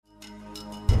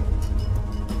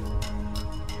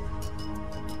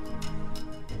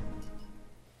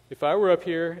if I were up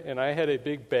here and I had a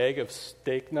big bag of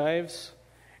steak knives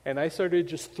and I started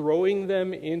just throwing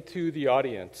them into the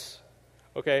audience,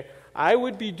 okay, I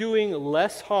would be doing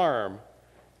less harm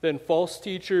than false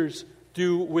teachers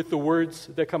do with the words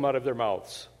that come out of their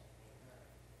mouths.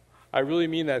 I really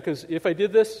mean that, because if I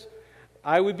did this,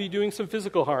 I would be doing some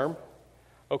physical harm,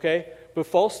 okay? But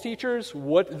false teachers,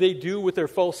 what they do with their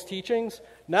false teachings,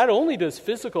 not only does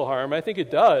physical harm, I think it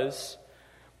does,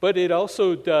 but it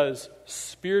also does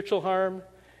spiritual harm,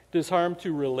 does harm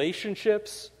to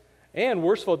relationships, and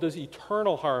worst of all, does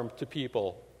eternal harm to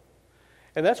people.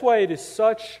 And that's why it is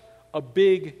such a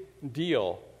big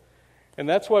deal. And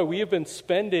that's why we have been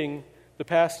spending the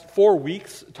past 4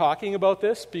 weeks talking about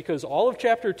this, because all of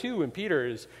chapter 2 in Peter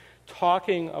is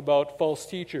talking about false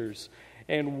teachers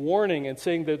and warning and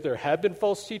saying that there have been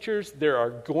false teachers, there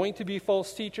are going to be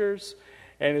false teachers,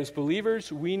 and as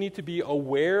believers, we need to be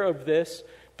aware of this,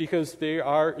 because they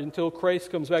are, until Christ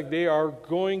comes back, they are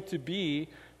going to be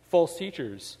false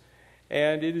teachers.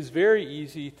 And it is very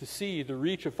easy to see the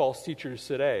reach of false teachers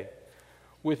today.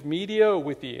 With media,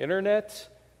 with the internet,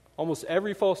 almost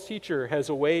every false teacher has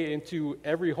a way into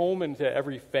every home, into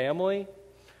every family.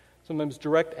 Sometimes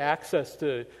direct access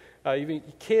to even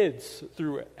kids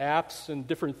through apps and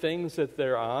different things that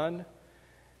they're on.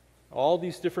 All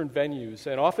these different venues.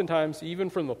 And oftentimes,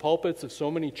 even from the pulpits of so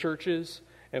many churches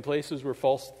and places where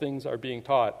false things are being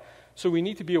taught. So we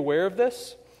need to be aware of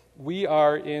this. We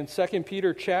are in 2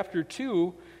 Peter chapter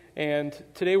 2, and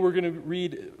today we're going to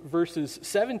read verses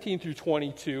 17 through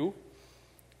 22.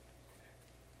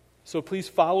 So please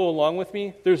follow along with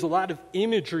me. There's a lot of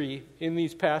imagery in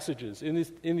these passages, in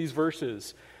these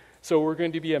verses. So we're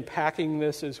going to be unpacking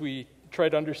this as we try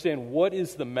to understand what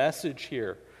is the message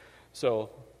here. So,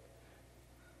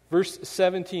 verse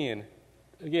 17,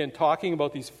 again, talking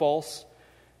about these false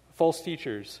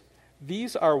teachers.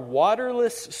 These are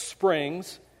waterless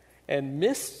springs and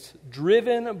mists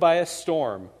driven by a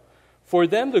storm. For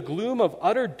them the gloom of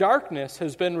utter darkness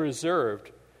has been reserved.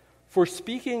 For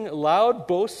speaking loud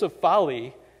boasts of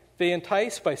folly, they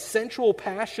entice by sensual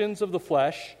passions of the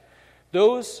flesh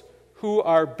those who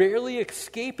are barely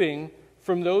escaping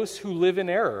from those who live in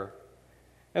error.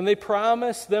 And they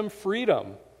promise them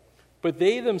freedom, but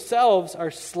they themselves are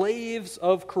slaves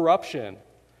of corruption.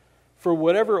 For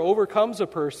whatever overcomes a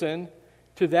person,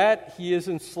 to that he is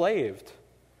enslaved.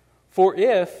 For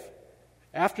if,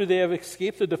 after they have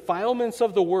escaped the defilements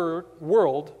of the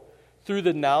world, through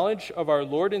the knowledge of our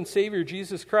Lord and Savior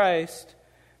Jesus Christ,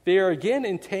 they are again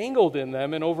entangled in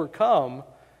them and overcome,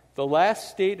 the last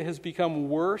state has become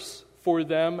worse for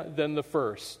them than the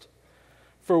first.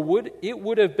 For it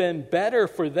would have been better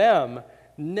for them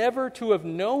never to have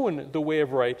known the way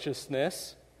of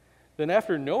righteousness than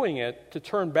after knowing it to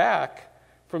turn back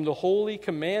from the holy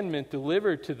commandment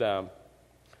delivered to them.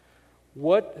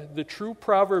 What the true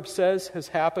proverb says has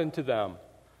happened to them.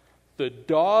 The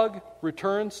dog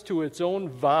returns to its own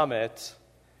vomit,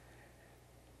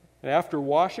 and after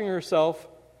washing herself,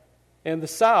 and the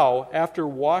sow, after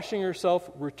washing herself,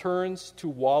 returns to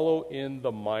wallow in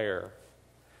the mire.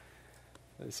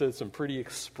 It says some pretty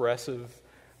expressive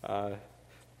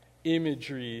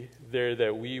imagery there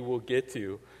that we will get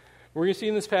to. We're going to see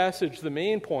in this passage, the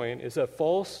main point is that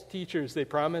false teachers, they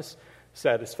promise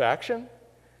satisfaction,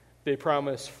 they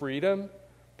promise freedom,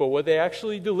 but what they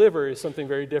actually deliver is something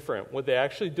very different. What they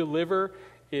actually deliver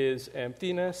is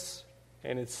emptiness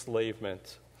and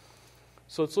enslavement.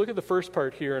 So let's look at the first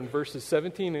part here in verses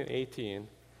 17 and 18.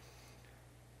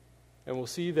 And we'll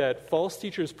see that false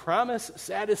teachers promise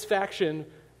satisfaction,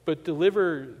 but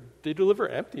they deliver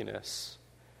emptiness.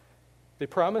 They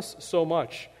promise so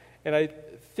much. And I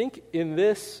think in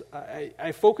this,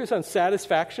 I focus on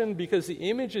satisfaction because the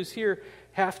images here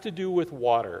have to do with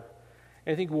water.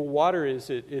 And I think what water is,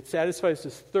 it satisfies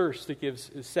this thirst, it gives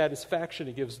satisfaction,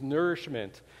 it gives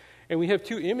nourishment. And we have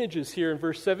two images here in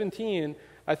verse 17,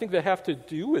 I think, that have to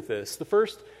do with this. The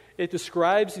first, it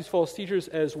describes these false teachers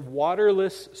as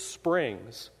waterless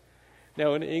springs.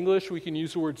 Now, in English, we can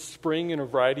use the word spring in a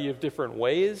variety of different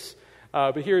ways.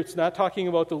 But here it's not talking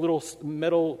about the little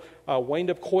metal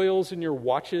wind-up coils in your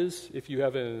watches. If you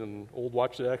have an old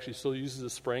watch that actually still uses a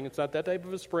spring, it's not that type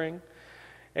of a spring.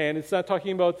 And it's not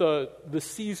talking about the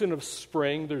season of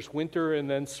spring. There's winter and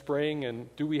then spring,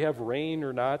 and do we have rain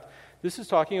or not? This is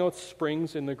talking about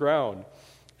springs in the ground,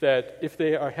 that if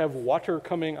they have water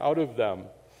coming out of them.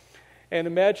 And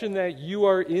imagine that you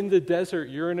are in the desert,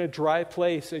 you're in a dry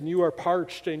place, and you are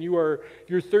parched, and you're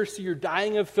thirsty, you're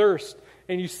dying of thirst,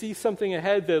 and you see something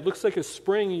ahead that looks like a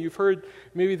spring, and you've heard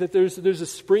maybe that there's a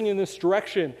spring in this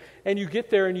direction, and you get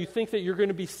there and you think that you're going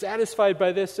to be satisfied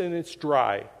by this, and it's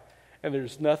dry. and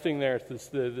there's nothing there.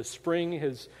 The spring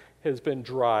has been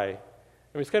dry.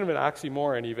 I mean, it's kind of an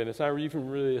oxymoron even. It's not even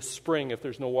really a spring if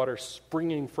there's no water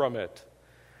springing from it.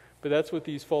 But that's what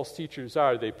these false teachers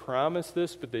are. They promise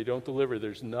this, but they don't deliver.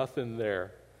 There's nothing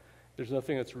there. There's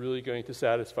nothing that's really going to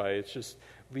satisfy. It just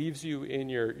leaves you in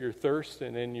your thirst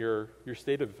and in your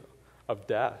state of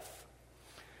death.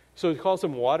 So it calls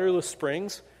them waterless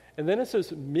springs. And then it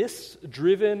says, mists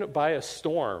driven by a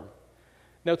storm.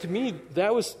 Now, to me,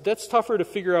 that's tougher to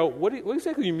figure out. What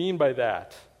exactly do you mean by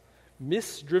that?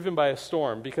 Mists driven by a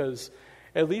storm, because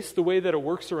at least the way that it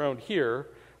works around here,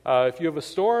 if you have a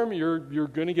storm, you're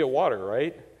going to get water,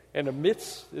 right? And a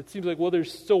mist, it seems like, well,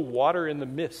 there's still water in the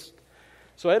mist.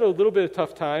 So I had a little bit of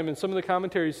tough time, and some of the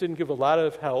commentaries didn't give a lot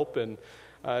of help, and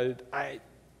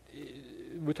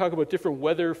we talk about different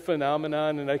weather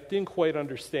phenomenon, and I didn't quite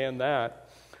understand that.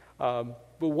 But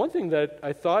one thing that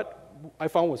I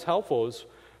found was helpful is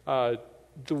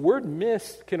the word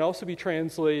mist can also be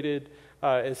translated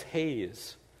as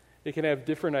haze. It can have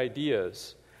different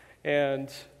ideas.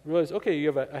 And realize, okay, you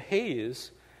have a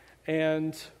haze,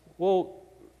 and, well,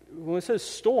 when it says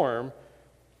storm,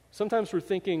 sometimes we're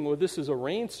thinking, well, this is a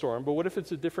rainstorm, but what if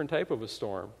it's a different type of a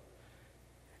storm?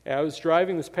 And I was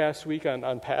driving this past week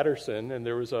on Patterson, and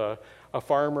there was a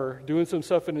farmer doing some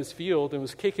stuff in his field and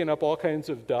was kicking up all kinds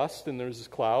of dust, and there was this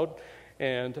cloud.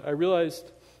 And I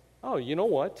realized, oh, you know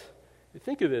what?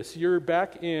 Think of this. You're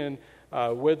back in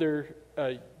whether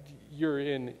you're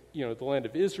in the land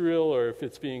of Israel, or if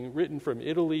it's being written from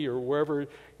Italy or wherever,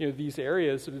 these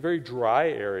areas, very dry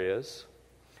areas.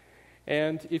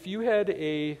 And if you had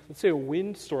let's say a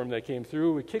windstorm that came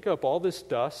through, it would kick up all this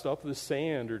dust, up the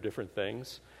sand or different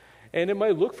things. And it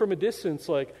might look from a distance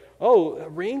like, oh,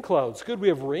 rain clouds, good, we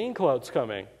have rain clouds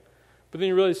coming. But then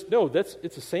you realize, no,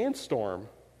 it's a sandstorm.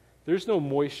 There's no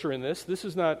moisture in this. This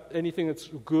is not anything that's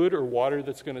good or water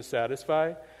that's going to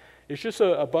satisfy. It's just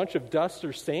a bunch of dust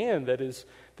or sand that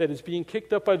is being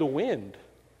kicked up by the wind.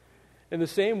 In the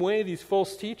same way, these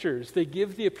false teachers, they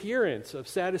give the appearance of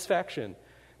satisfaction.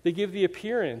 They give the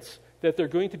appearance that they're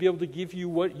going to be able to give you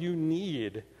what you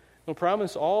need. They'll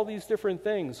promise all these different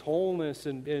things, wholeness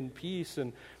and peace,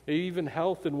 and maybe even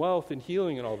health and wealth and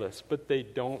healing and all this, but they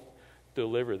don't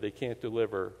deliver. They can't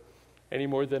deliver any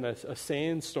more than a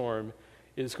sandstorm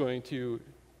is going to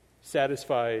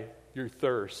satisfy your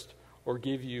thirst or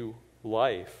give you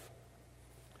life.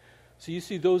 So you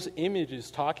see those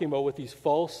images talking about what these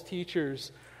false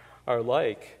teachers are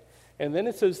like. And then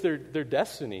it says their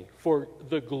destiny. For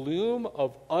the gloom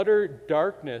of utter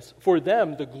darkness, for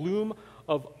them, the gloom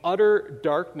of utter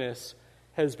darkness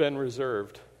has been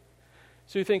reserved.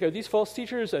 So you think, are these false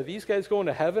teachers, are these guys going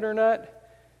to heaven or not?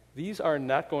 These are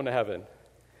not going to heaven.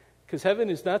 Because heaven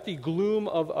is not the gloom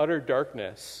of utter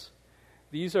darkness.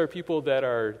 These are people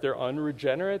they're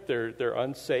unregenerate, they're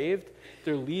unsaved,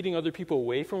 they're leading other people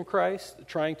away from Christ,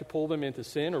 trying to pull them into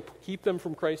sin or keep them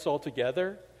from Christ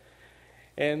altogether.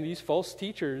 And these false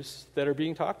teachers that are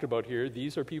being talked about here,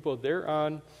 these are people, they're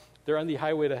on the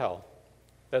highway to hell.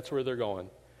 That's where they're going.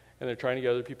 And they're trying to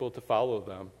get other people to follow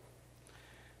them.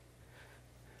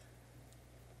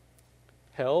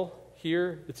 Hell,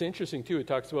 here, it's interesting too. It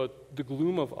talks about the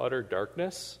gloom of utter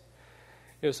darkness.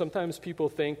 Sometimes people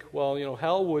think, well,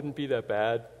 hell wouldn't be that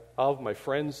bad. I'll have my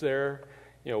friends there.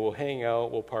 We'll hang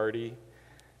out, we'll party.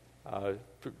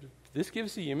 This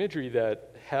gives the imagery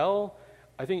that hell,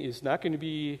 I think, is not going to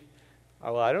be,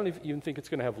 I don't even think it's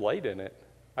going to have light in it.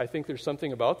 I think there's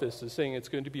something about this that's saying it's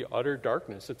going to be utter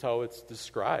darkness. That's how it's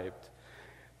described.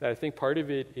 And I think part of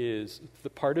it is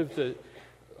part of the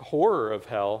horror of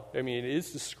hell. I mean, it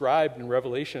is described in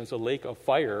Revelation as a lake of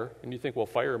fire, and you think, well,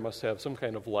 fire must have some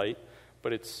kind of light,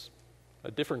 but it's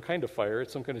a different kind of fire.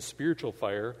 It's some kind of spiritual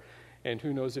fire, and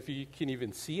who knows if you can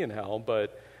even see in hell,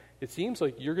 but it seems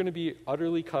like you're going to be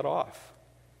utterly cut off.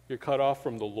 You're cut off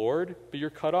from the Lord, but you're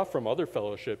cut off from other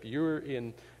fellowship. You're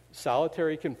in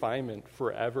solitary confinement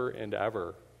forever and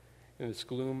ever in this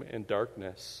gloom and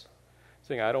darkness,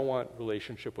 saying, I don't want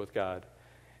relationship with God.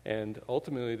 And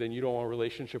ultimately, then you don't want a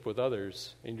relationship with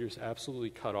others, and you're just absolutely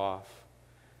cut off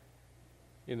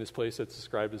in this place that's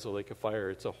described as a lake of fire.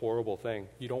 It's a horrible thing.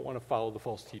 You don't want to follow the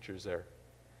false teachers there.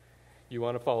 You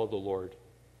want to follow the Lord.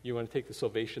 You want to take the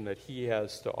salvation that He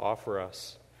has to offer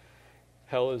us.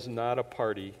 Hell is not a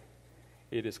party.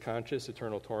 It is conscious,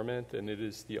 eternal torment, and it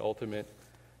is the ultimate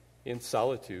in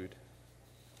solitude.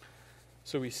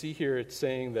 So we see here it's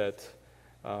saying that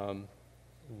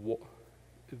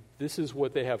this is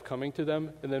what they have coming to them.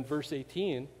 And then verse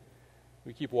 18,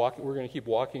 we're going to keep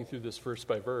walking through this verse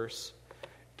by verse,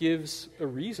 gives a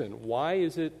reason. Why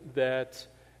is it that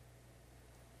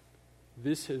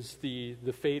this is the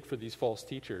fate for these false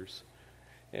teachers?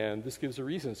 And this gives a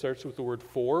reason. It starts with the word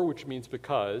for, which means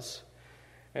because.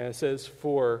 And it says,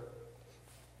 for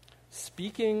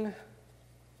speaking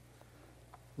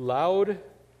loud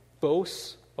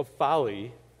boasts of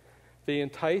folly, they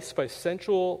entice by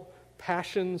sensual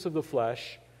passions of the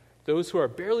flesh those who are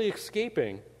barely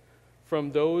escaping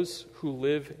from those who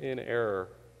live in error.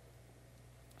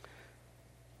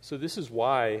 So this is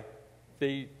why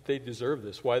they deserve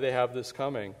this, why they have this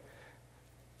coming.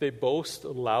 They boast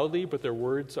loudly, but their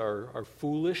words are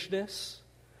foolishness.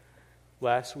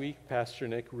 Last week, Pastor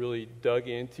Nick really dug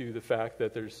into the fact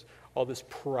that there's all this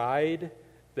pride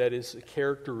that is a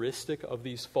characteristic of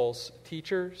these false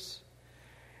teachers.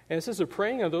 And it says they're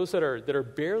preying on those that are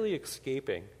barely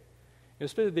escaping.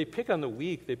 Especially they pick on the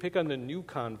weak, they pick on the new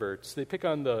converts, they pick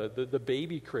on the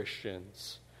baby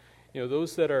Christians.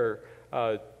 Those that are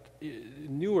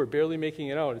new or barely making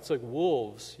it out. It's like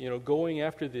wolves, going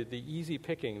after the easy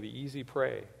picking, the easy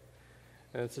prey.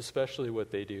 And it's especially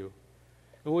what they do.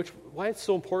 And why it's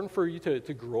so important for you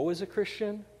to grow as a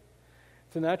Christian,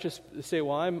 to not just say,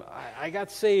 well, I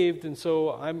got saved, and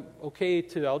so I'm okay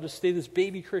I'll just stay this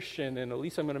baby Christian, and at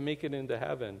least I'm going to make it into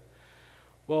heaven.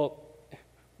 Well,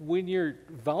 when you're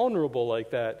vulnerable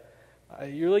like that,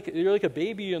 you're like a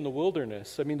baby in the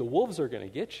wilderness. I mean, the wolves are going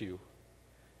to get you.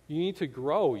 You need to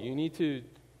grow. You need to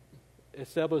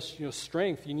establish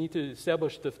strength. You need to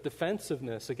establish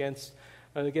defensiveness against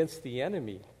the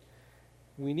enemy.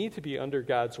 We need to be under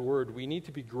God's word. We need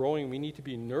to be growing. We need to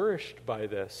be nourished by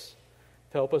this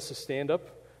to help us to stand up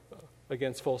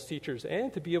against false teachers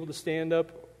and to be able to stand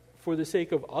up for the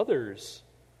sake of others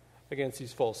against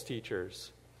these false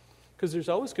teachers. Because there's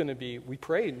always going to be, we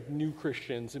pray, new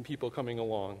Christians and people coming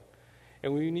along.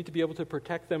 And we need to be able to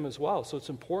protect them as well. So it's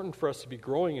important for us to be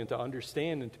growing and to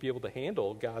understand and to be able to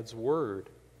handle God's word.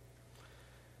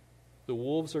 The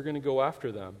wolves are going to go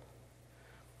after them.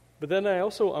 But then I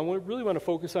really want to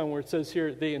focus on where it says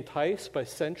here, they entice by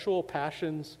sensual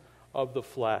passions of the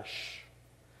flesh.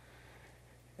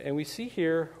 And we see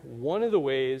here one of the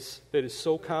ways that is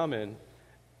so common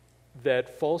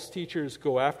that false teachers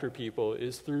go after people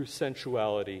is through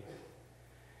sensuality.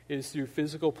 It is through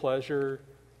physical pleasure,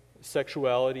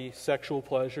 sexuality, sexual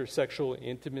pleasure, sexual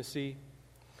intimacy.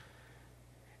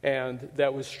 And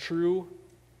that was true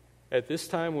at this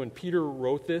time when Peter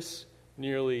wrote this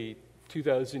nearly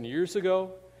 2,000 years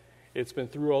ago. It's been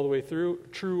true all the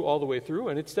way through,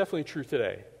 and it's definitely true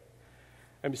today.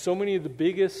 I mean, so many of the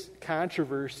biggest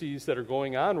controversies that are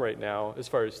going on right now, as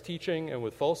far as teaching and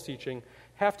with false teaching,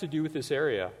 have to do with this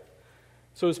area.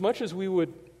 So as much as we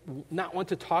would not want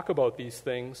to talk about these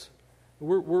things,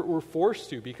 we're forced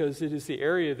to, because it is the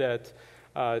area that,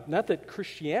 not that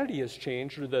Christianity has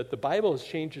changed or that the Bible has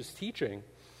changed its teaching,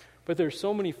 but there's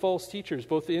so many false teachers,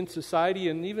 both in society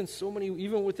and even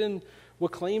within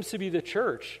what claims to be the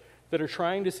church, that are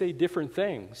trying to say different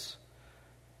things.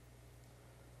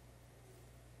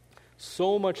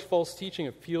 So much false teaching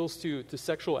appeals to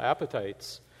sexual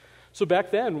appetites. So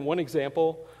back then, one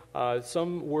example,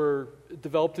 some were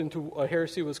developed into a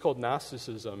heresy that was called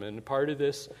Gnosticism, and part of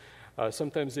this,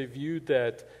 sometimes they viewed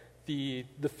that the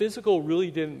physical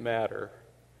really didn't matter.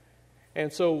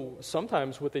 And so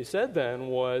sometimes what they said then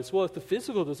was, well, if the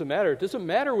physical doesn't matter, it doesn't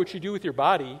matter what you do with your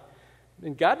body,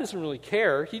 and God doesn't really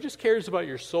care. He just cares about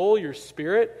your soul, your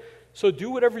spirit, so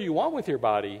do whatever you want with your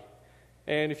body.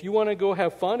 And if you want to go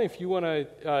have fun, if you want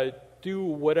to do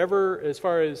whatever as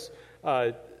far as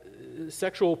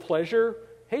sexual pleasure,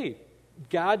 hey,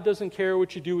 God doesn't care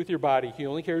what you do with your body. He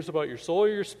only cares about your soul or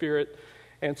your spirit,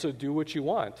 and so do what you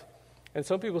want. And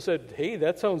some people said, hey,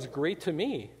 that sounds great to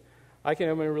me. I can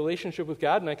have my relationship with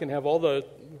God, and I can have all the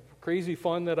crazy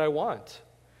fun that I want.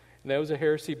 And that was a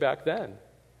heresy back then.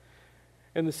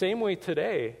 In the same way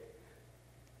today,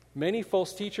 many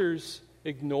false teachers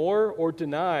ignore or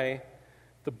deny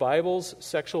the Bible's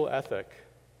sexual ethic.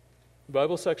 The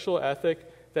Bible's sexual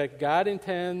ethic that God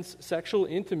intends sexual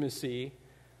intimacy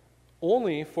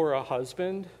only for a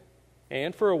husband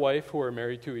and for a wife who are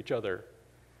married to each other.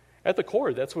 At the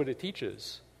core, that's what it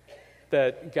teaches.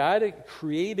 That God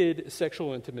created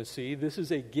sexual intimacy. This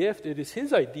is a gift. It is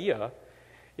His idea.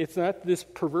 It's not this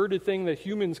perverted thing that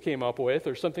humans came up with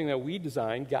or something that we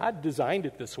designed. God designed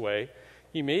it this way.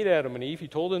 He made Adam and Eve. He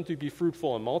told them to be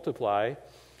fruitful and multiply.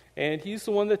 And He's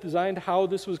the one that designed how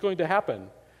this was going to happen.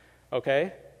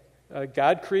 Okay?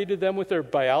 God created them with their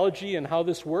biology and how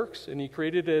this works, and He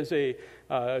created it as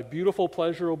a beautiful,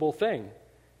 pleasurable thing.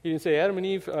 He didn't say, Adam and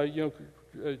Eve,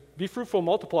 be fruitful and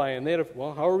multiply, and they had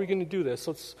how are we going to do this?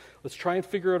 Let's try and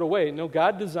figure out a way. No,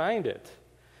 God designed it.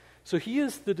 So He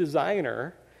is the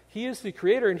designer, He is the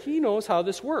creator, and He knows how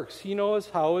this works. He knows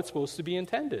how it's supposed to be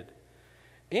intended.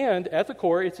 And at the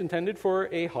core, it's intended for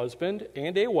a husband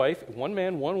and a wife, one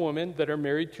man, one woman, that are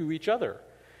married to each other.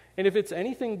 And if it's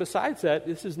anything besides that,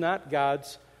 this is not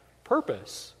God's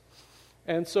purpose.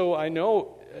 And so I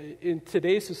know in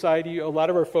today's society, a lot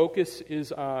of our focus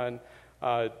is on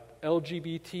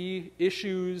LGBT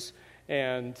issues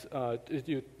and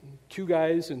two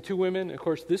guys and two women. Of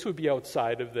course, this would be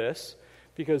outside of this,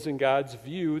 because in God's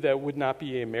view, that would not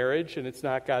be a marriage, and it's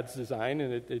not God's design,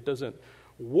 and it doesn't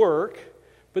work.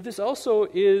 But this also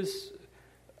gives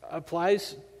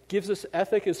us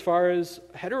ethic as far as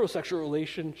heterosexual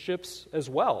relationships as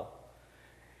well.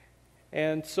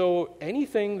 And so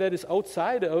anything that is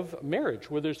outside of marriage,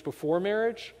 whether it's before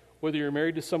marriage, whether you're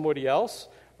married to somebody else,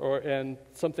 and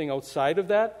something outside of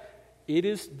that, it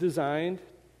is designed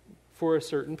for a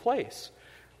certain place.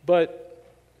 But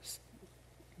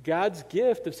God's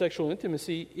gift of sexual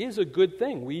intimacy is a good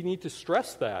thing. We need to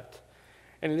stress that.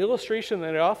 And an illustration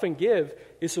that I often give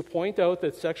is to point out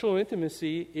that sexual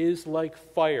intimacy is like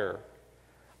fire.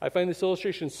 I find this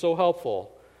illustration so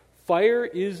helpful. Fire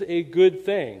is a good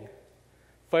thing.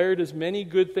 Fire does many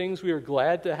good things. We are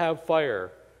glad to have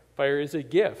fire. Fire is a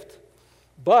gift.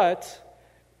 But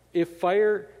if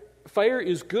fire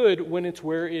is good when it's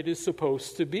where it is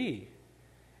supposed to be.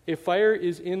 If fire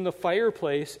is in the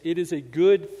fireplace, it is a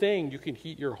good thing. You can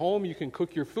heat your home, you can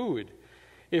cook your food.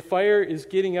 If fire is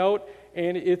getting out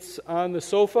and it's on the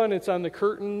sofa and it's on the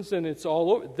curtains and it's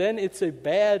all over, then it's a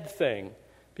bad thing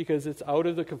because it's out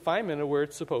of the confinement of where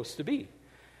it's supposed to be.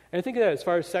 And I think of that as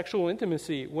far as sexual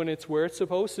intimacy, when it's where it's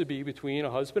supposed to be between a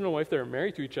husband and wife that are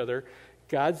married to each other,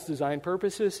 God's design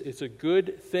purposes, it's a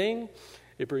good thing.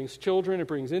 It brings children, it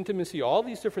brings intimacy, all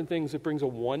these different things. It brings a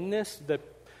oneness that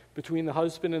between the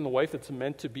husband and the wife that's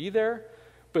meant to be there.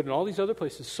 But in all these other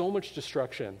places, so much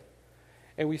destruction.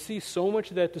 And we see so much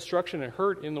of that destruction and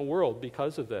hurt in the world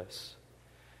because of this.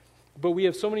 But we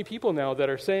have so many people now that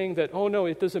are saying that, oh no,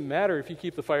 it doesn't matter if you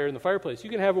keep the fire in the fireplace. You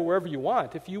can have it wherever you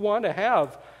want. If you want to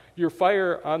have your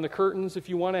fire on the curtains, if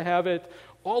you want to have it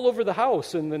all over the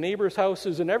house and the neighbors'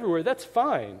 houses and everywhere, that's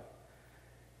fine.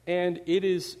 And it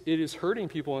is hurting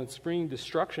people and it's bringing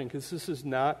destruction because this is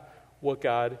not what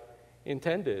God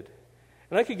intended.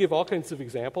 And I could give all kinds of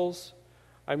examples.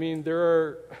 I mean, there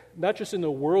are, not just in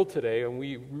the world today, and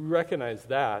we recognize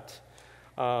that,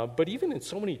 but even in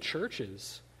so many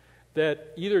churches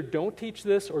that either don't teach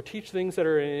this or teach things that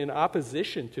are in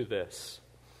opposition to this.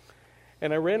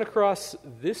 And I ran across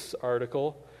this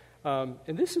article, and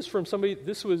this is from somebody,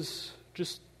 this was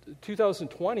just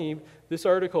 2020, this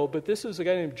article, but this is a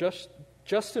guy named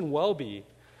Justin Welby.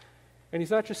 And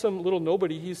he's not just some little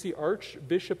nobody, he's the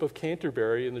Archbishop of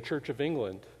Canterbury in the Church of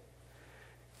England.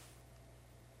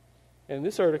 And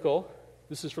this article,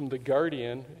 this is from The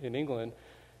Guardian in England,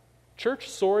 church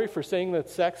sorry for saying that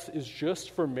sex is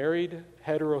just for married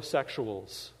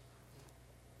heterosexuals.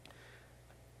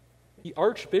 The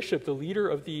Archbishop, the leader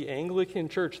of the Anglican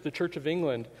Church, the Church of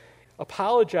England,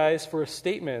 apologized for a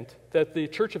statement that the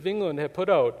Church of England had put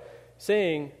out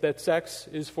saying that sex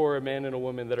is for a man and a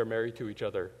woman that are married to each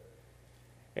other.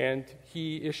 And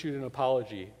he issued an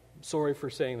apology. Sorry for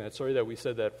saying that. Sorry that we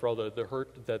said that for all the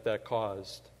hurt that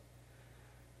caused.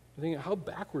 I think, how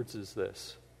backwards is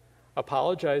this?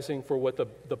 Apologizing for what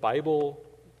the Bible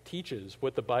teaches,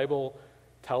 what the Bible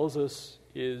tells us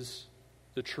is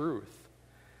the truth.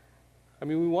 I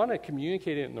mean, we want to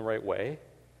communicate it in the right way.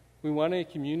 We want to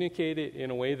communicate it in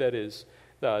a way that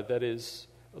is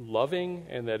loving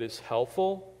and that is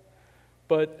helpful.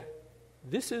 But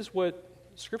this is what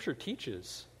Scripture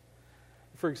teaches.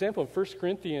 For example, in 1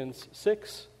 Corinthians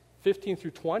 6, 15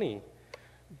 through 20,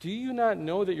 do you not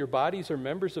know that your bodies are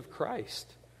members of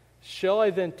Christ? Shall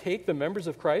I then take the members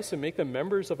of Christ and make them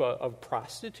members of a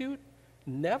prostitute?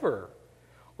 Never.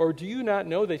 Or do you not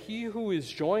know that he who is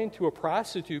joined to a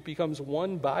prostitute becomes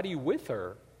one body with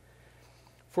her?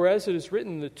 For as it is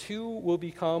written, the two will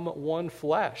become one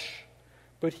flesh.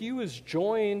 But he who is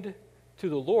joined to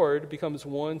the Lord becomes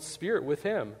one spirit with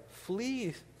him.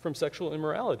 Flee from sexual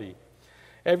immorality.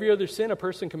 Every other sin a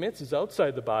person commits is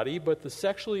outside the body, but the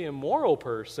sexually immoral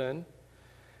person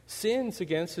sins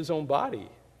against his own body.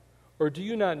 Or do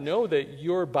you not know that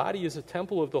your body is a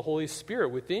temple of the Holy Spirit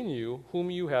within you,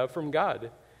 whom you have from God?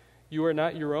 You are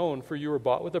not your own, for you were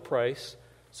bought with a price,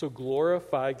 so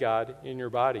glorify God in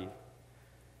your body.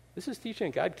 This is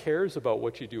teaching that God cares about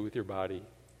what you do with your body,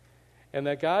 and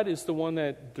that God is the one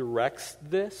that directs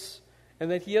this,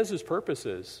 and that he has his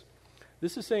purposes.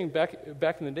 This is saying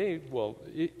back in the day, well,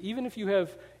 even if you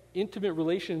have intimate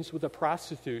relations with a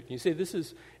prostitute, you say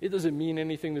it doesn't mean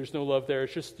anything, there's no love there,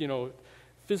 it's just,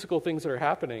 physical things that are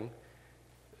happening.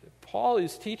 Paul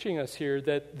is teaching us here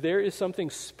that there is something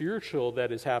spiritual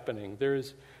that is happening. There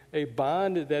is a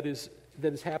bond that is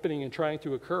happening and trying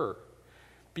to occur.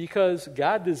 Because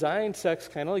God designed sex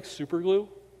kind of like superglue,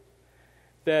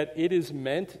 that it is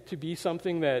meant to be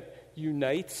something that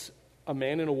unites a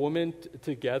man and a woman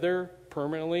together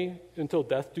permanently until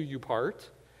death do you part.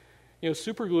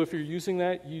 Superglue, if you're using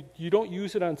that, you don't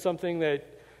use it on something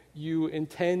that you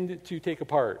intend to take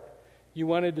apart. You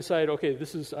want to decide, okay,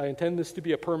 I intend this to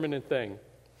be a permanent thing.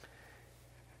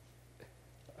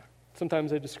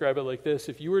 Sometimes I describe it like this.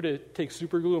 If you were to take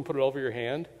superglue and put it over your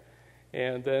hand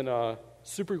and then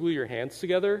superglue your hands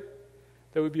together,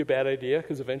 that would be a bad idea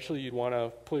because eventually you'd want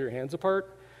to pull your hands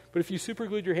apart. But if you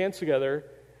superglued your hands together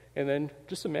and then,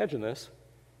 just imagine this,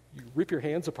 you rip your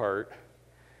hands apart,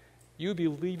 you would be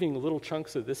leaving little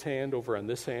chunks of this hand over on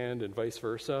this hand and vice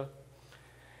versa.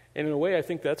 And in a way, I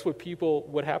think that's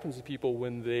what happens to people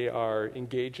when they are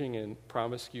engaging in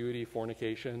promiscuity,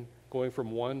 fornication, going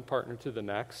from one partner to the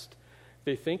next.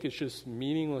 They think it's just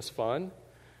meaningless fun,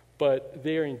 but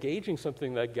they are engaging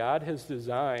something that God has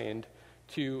designed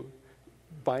to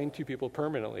bind two people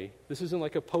permanently. This isn't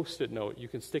like a Post-it note. You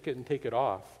can stick it and take it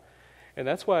off. And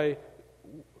that's why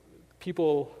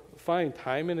people find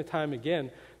time and time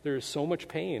again there is so much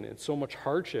pain and so much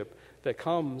hardship that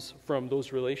comes from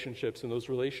those relationships and those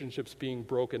relationships being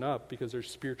broken up because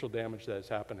there's spiritual damage that is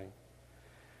happening.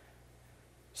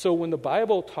 So when the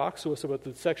Bible talks to us about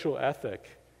the sexual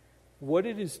ethic, what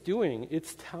it is doing,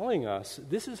 it's telling us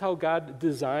this is how God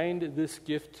designed this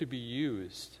gift to be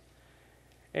used.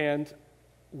 And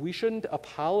we shouldn't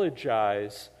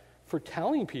apologize for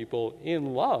telling people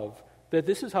in love that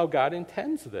this is how God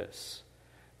intends this.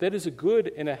 That is a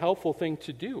good and a helpful thing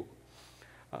to do.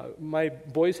 My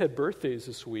boys had birthdays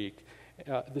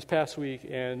this past week,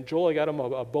 and Joel, I got him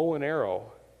a bow and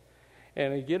arrow.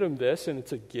 And I get him this, and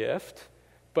it's a gift,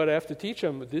 but I have to teach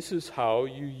him this is how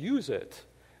you use it.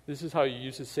 This is how you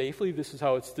use it safely. This is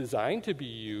how it's designed to be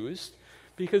used.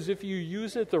 Because if you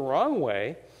use it the wrong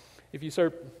way, if you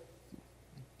start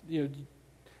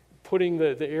putting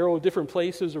the arrow in different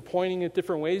places or pointing it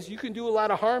different ways, you can do a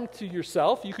lot of harm to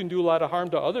yourself. You can do a lot of harm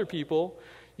to other people.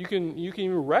 You can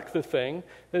even wreck the thing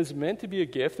that is meant to be a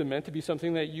gift and meant to be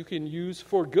something that you can use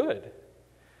for good.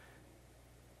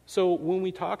 So when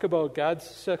we talk about God's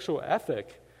sexual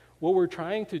ethic, what we're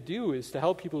trying to do is to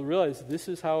help people realize this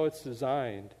is how it's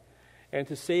designed and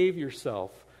to save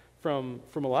yourself from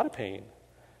a lot of pain.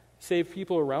 Save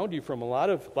people around you from a lot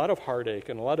of heartache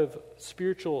and a lot of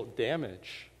spiritual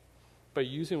damage by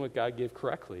using what God gave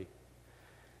correctly.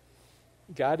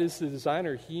 God is the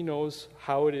designer. He knows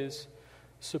how it is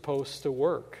supposed to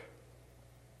work.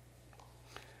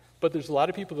 But there's a lot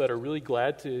of people that are really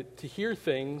glad to hear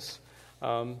things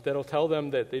that'll tell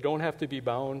them that they don't have to be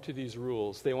bound to these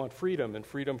rules. They want freedom and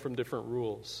freedom from different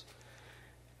rules.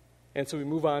 And so we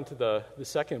move on to the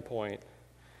second point,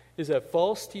 is that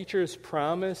false teachers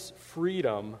promise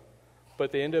freedom,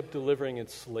 but they end up delivering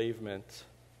enslavement.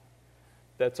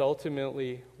 That's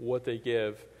ultimately what they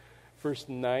give. Verse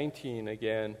 19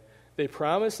 again. They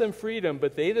promise them freedom,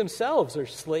 but they themselves are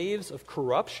slaves of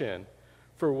corruption.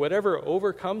 For whatever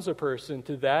overcomes a person,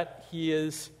 to that he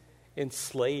is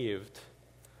enslaved.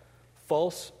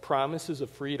 False promises of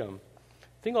freedom.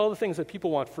 Think all the things that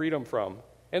people want freedom from.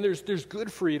 And there's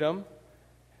good freedom.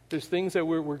 There's things that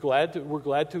we're glad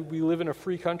to we live in a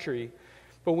free country.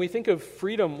 But when we think of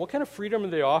freedom, what kind of freedom are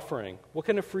they offering? What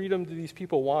kind of freedom do these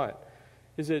people want?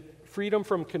 Is it freedom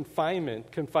from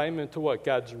confinement? Confinement to what?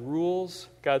 God's rules,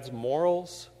 God's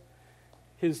morals,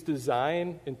 His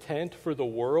design, intent for the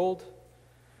world?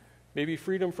 Maybe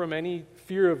freedom from any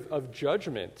fear of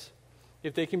judgment.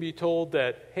 If they can be told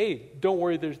that, hey, don't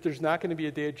worry, there's not going to be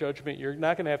a day of judgment. You're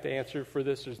not going to have to answer for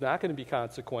this. There's not going to be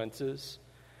consequences.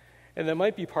 And that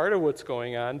might be part of what's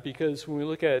going on, because when we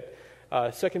look at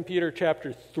 2 Peter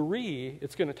chapter 3,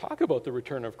 it's going to talk about the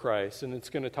return of Christ, and it's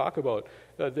going to talk about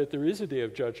that there is a day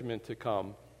of judgment to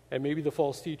come. And maybe the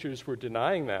false teachers were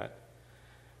denying that.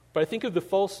 But I think of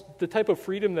the type of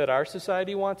freedom that our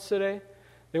society wants today.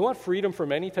 They want freedom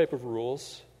from any type of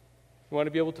rules. You want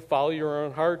to be able to follow your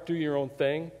own heart, do your own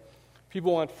thing.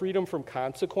 People want freedom from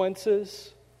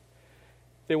consequences.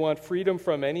 They want freedom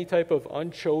from any type of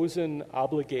unchosen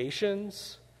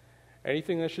obligations,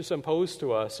 anything that's just imposed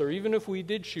to us. Or even if we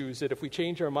did choose it, if we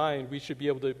change our mind, we should be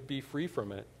able to be free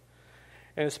from it.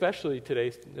 And especially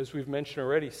today, as we've mentioned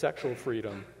already, sexual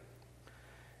freedom.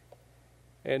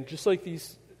 And just like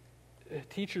these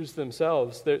teachers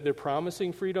themselves, they're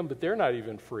promising freedom, but they're not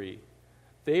even free.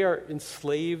 They are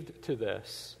enslaved to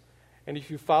this. And if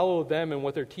you follow them and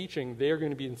what they're teaching, they are going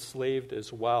to be enslaved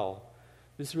as well.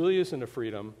 This really isn't a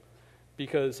freedom,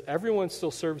 because everyone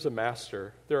still serves a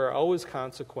master. There are always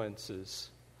consequences.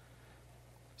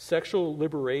 Sexual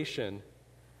liberation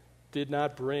did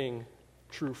not bring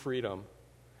true freedom.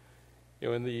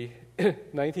 In the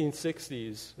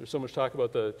 1960s, there's so much talk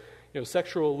about the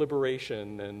sexual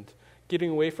liberation and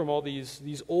getting away from all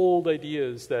these old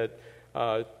ideas that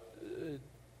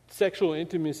sexual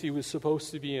intimacy was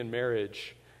supposed to be in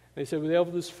marriage. They said, well, they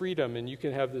have this freedom, and you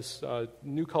can have this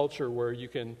new culture where you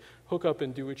can hook up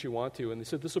and do what you want to. And they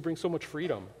said, this will bring so much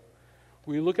freedom.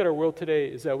 When you look at our world today,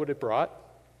 is that what it brought?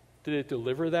 Did it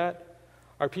deliver that?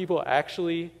 Are people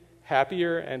actually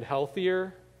happier and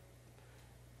healthier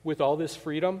with all this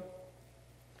freedom?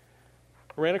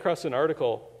 I ran across an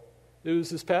article. It was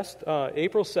this past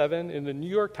April 7 in the New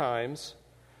York Times.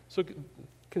 So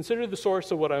consider the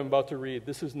source of what I'm about to read.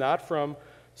 This is not from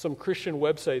some Christian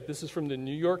website. This is from the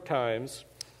New York Times.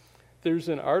 There's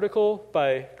an article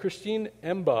by Christine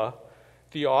Emba,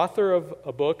 the author of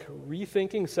a book,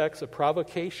 Rethinking Sex, a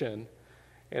Provocation.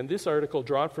 And this article,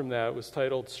 drawn from that, was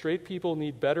titled, Straight People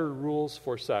Need Better Rules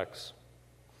for Sex.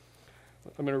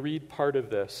 I'm going to read part of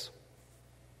this.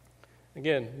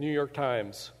 Again, New York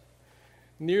Times.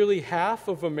 Nearly half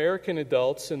of American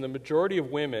adults and the majority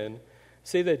of women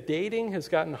say that dating has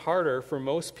gotten harder for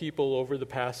most people over the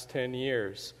past 10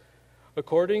 years.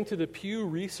 According to the Pew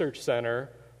Research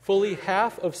Center, fully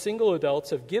half of single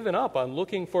adults have given up on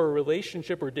looking for a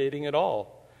relationship or dating at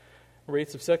all.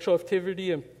 Rates of sexual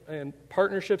activity and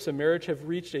partnerships and marriage have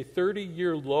reached a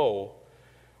 30-year low,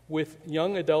 with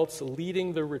young adults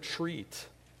leading the retreat.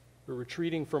 They're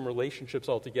retreating from relationships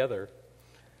altogether.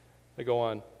 I go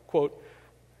on, quote,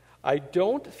 I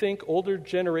don't think older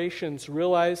generations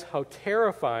realize how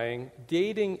terrifying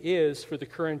dating is for the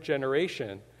current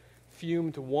generation,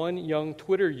 fumed one young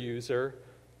Twitter user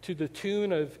to the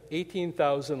tune of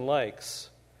 18,000 likes.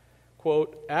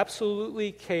 Quote,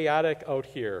 absolutely chaotic out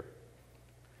here.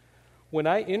 When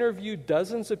I interviewed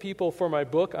dozens of people for my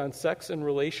book on sex and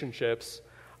relationships,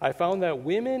 I found that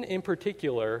women in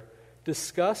particular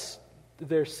discuss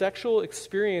their sexual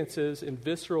experiences in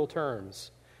visceral terms.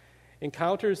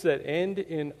 Encounters that end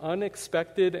in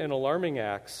unexpected and alarming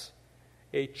acts,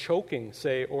 a choking,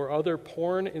 say, or other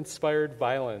porn-inspired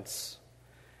violence,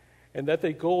 and that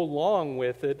they go along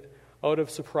with it out of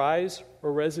surprise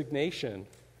or resignation.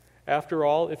 After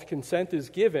all, if consent is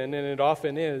given, and it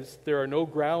often is, there are no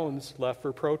grounds left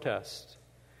for protest.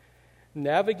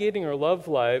 Navigating our love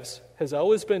lives has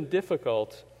always been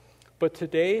difficult, but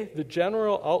today the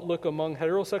general outlook among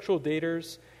heterosexual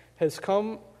daters has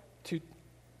come to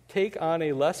take on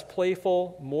a less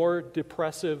playful, more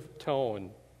depressive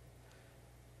tone.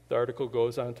 The article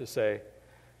goes on to say,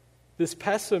 this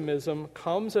pessimism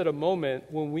comes at a moment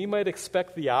when we might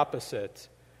expect the opposite.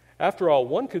 After all,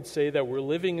 one could say that we're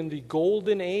living in the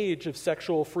golden age of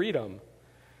sexual freedom.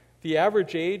 The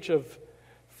average age of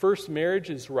first marriage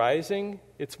is rising.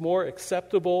 It's more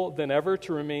acceptable than ever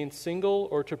to remain single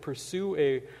or to pursue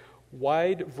a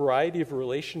wide variety of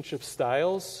relationship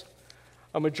styles.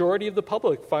 A majority of the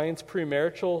public finds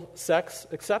premarital sex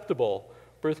acceptable.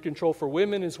 Birth control for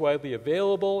women is widely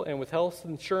available and with health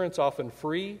insurance often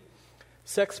free.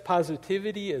 Sex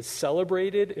positivity is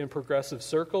celebrated in progressive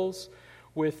circles,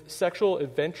 with sexual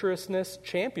adventurousness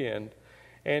championed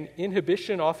and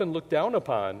inhibition often looked down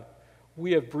upon.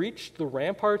 We have breached the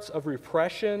ramparts of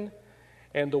repression,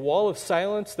 and the wall of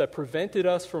silence that prevented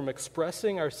us from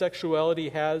expressing our sexuality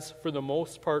has, for the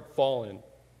most part, fallen.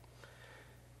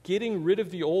 Getting rid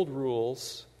of the old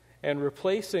rules and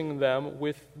replacing them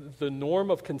with the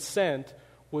norm of consent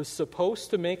was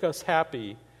supposed to make us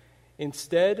happy.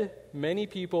 Instead, many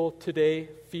people today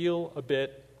feel a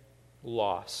bit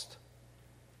lost.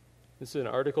 This is an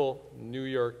article, New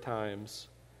York Times,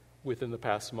 within the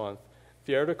past month.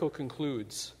 The article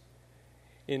concludes,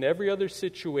 in every other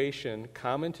situation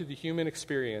common to the human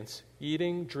experience,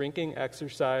 eating, drinking,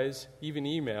 exercise, even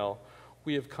email,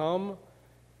 we have come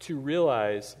to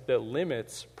realize that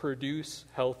limits produce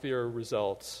healthier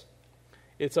results.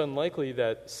 It's unlikely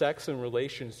that sex and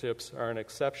relationships are an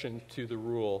exception to the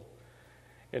rule.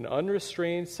 An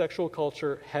unrestrained sexual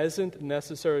culture hasn't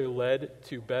necessarily led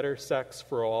to better sex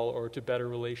for all or to better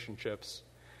relationships.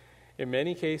 In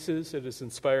many cases, it has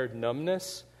inspired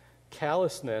numbness,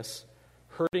 callousness,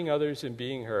 hurting others and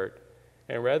being hurt.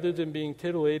 And rather than being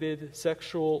titillated,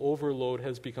 sexual overload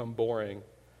has become boring.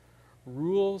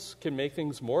 Rules can make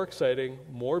things more exciting,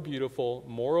 more beautiful,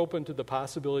 more open to the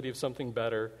possibility of something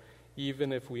better,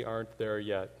 even if we aren't there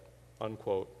yet.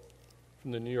 Unquote.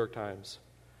 From the New York Times.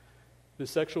 The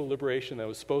sexual liberation that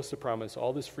was supposed to promise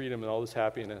all this freedom and all this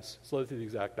happiness has led to the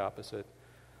exact opposite.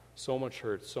 So much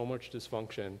hurt, so much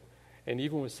dysfunction. And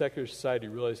even with secular society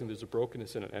realizing there's a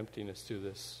brokenness and an emptiness to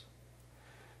this.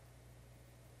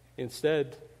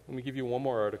 Instead, let me give you one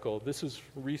more article. This is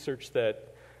research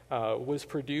that was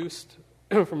produced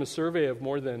from a survey of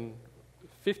more than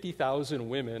 50,000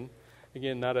 women.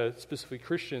 Again, not a specifically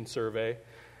Christian survey,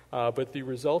 but the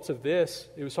results of this,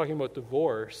 it was talking about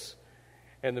divorce.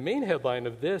 And the main headline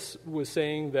of this was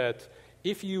saying that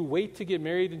if you wait to get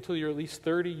married until you're at least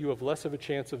 30, you have less of a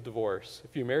chance of divorce.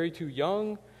 If you marry too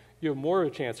young, you have more of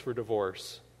a chance for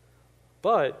divorce.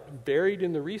 But buried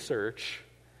in the research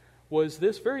was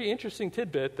this very interesting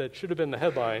tidbit that should have been the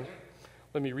headline.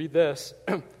 Let me read this.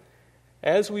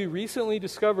 As we recently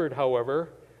discovered, however,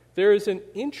 there is an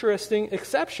interesting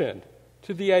exception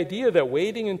to the idea that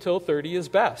waiting until 30 is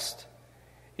best.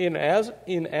 In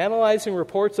analyzing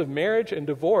reports of marriage and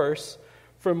divorce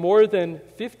from more than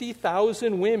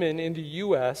 50,000 women in the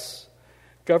U.S.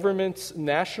 government's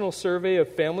National Survey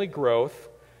of Family Growth,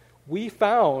 we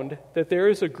found that there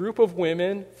is a group of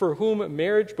women for whom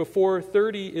marriage before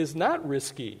 30 is not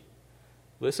risky.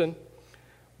 Listen,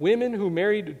 women who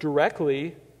married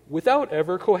directly without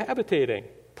ever cohabitating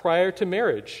prior to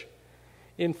marriage.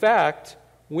 In fact,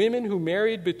 women who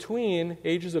married between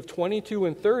ages of 22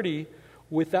 and 30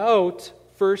 without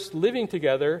first living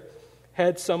together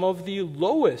had some of the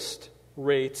lowest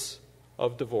rates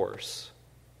of divorce.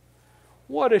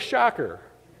 What a shocker.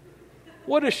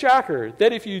 What a shocker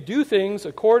that if you do things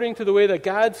according to the way that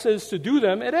God says to do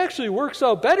them, it actually works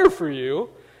out better for you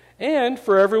and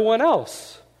for everyone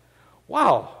else.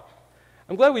 Wow.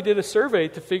 I'm glad we did a survey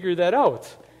to figure that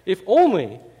out. If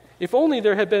only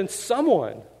there had been some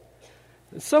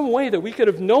way that we could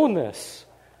have known this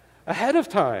ahead of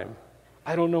time.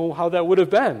 I don't know how that would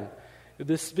have been.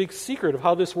 This big secret of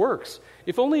how this works.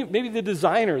 If only maybe the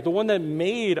designer, the one that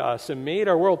made us and made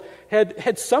our world,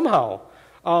 had somehow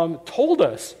told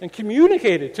us and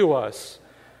communicated to us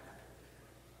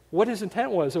what his intent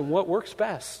was and what works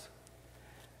best.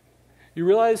 You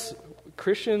realize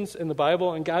Christians in the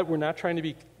Bible and God, we're not trying to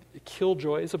be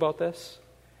killjoys about this.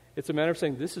 It's a matter of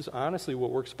saying this is honestly what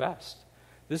works best.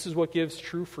 This is what gives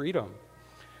true freedom.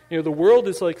 You know, the world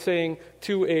is like saying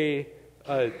to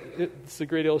it's a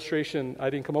great illustration, I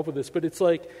didn't come up with this, but it's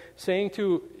like saying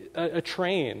to a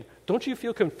train, don't you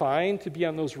feel confined to be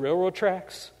on those railroad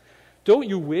tracks? Don't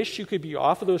you wish you could be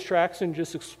off of those tracks and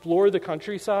just explore the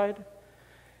countryside?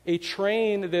 A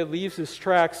train that leaves its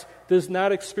tracks does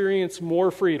not experience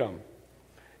more freedom.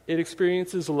 It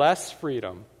experiences less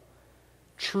freedom.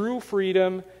 True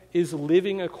freedom is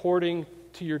living according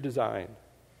to your design.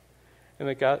 And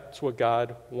that's what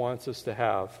God wants us to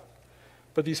have.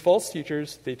 But these false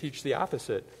teachers, they teach the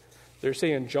opposite. They're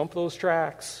saying, jump those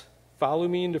tracks, follow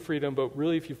me into freedom, but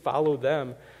really if you follow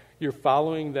them, you're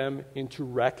following them into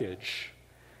wreckage.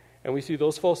 And we see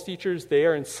those false teachers, they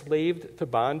are enslaved to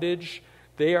bondage.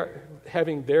 They are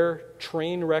having their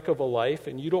train wreck of a life,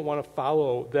 and you don't want to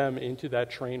follow them into that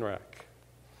train wreck.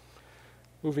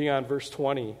 Moving on, verse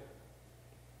 20.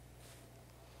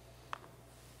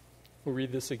 We'll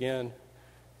read this again. It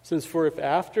says, for if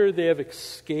after they have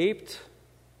escaped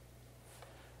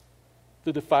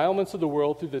the defilements of the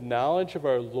world through the knowledge of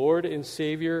our Lord and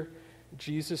Savior,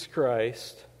 Jesus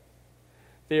Christ,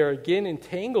 they are again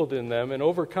entangled in them and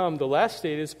overcome, the last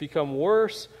state has become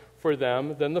worse for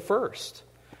them than the first.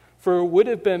 For it would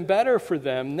have been better for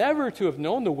them never to have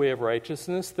known the way of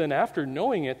righteousness than after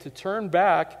knowing it to turn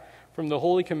back from the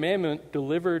holy commandment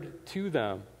delivered to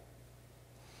them.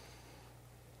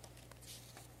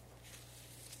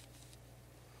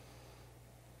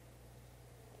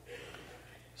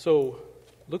 So,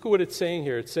 look at what it's saying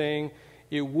here. It's saying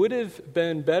it would have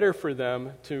been better for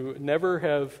them to never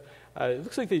have. It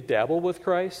looks like they dabble with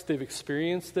Christ. They've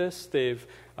experienced this.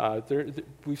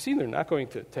 We've seen they're not going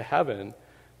to heaven,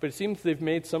 but it seems they've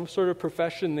made some sort of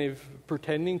profession. They've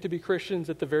pretending to be Christians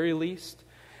at the very least,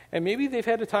 and maybe they've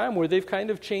had a time where they've kind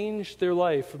of changed their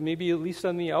life, maybe at least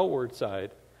on the outward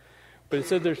side. But it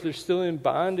said they're still in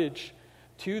bondage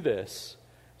to this.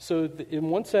 So, in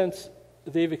one sense,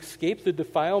 they've escaped the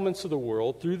defilements of the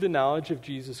world through the knowledge of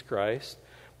Jesus Christ,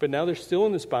 but now they're still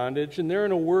in this bondage, and they're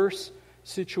in a worse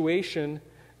situation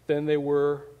than they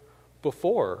were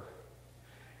before.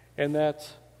 And that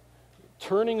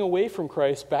turning away from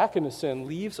Christ back into sin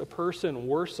leaves a person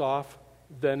worse off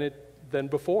than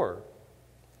before.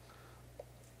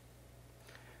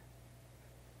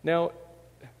 Now,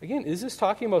 again, is this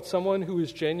talking about someone who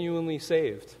is genuinely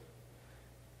saved?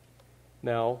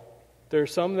 Now, there are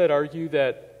some that argue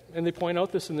that, and they point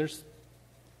out this, and there's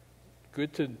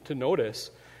good to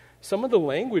notice, some of the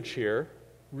language here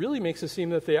really makes it seem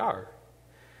that they are.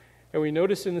 And we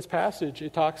notice in this passage,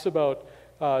 it talks about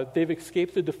they've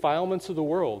escaped the defilements of the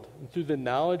world through the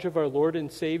knowledge of our Lord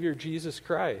and Savior, Jesus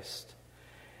Christ.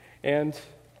 And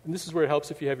this is where it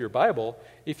helps if you have your Bible.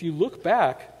 If you look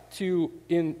back to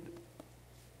in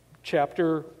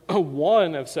chapter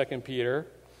 1 of 2 Peter,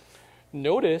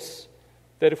 notice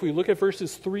that if we look at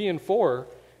verses 3 and 4,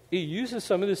 it uses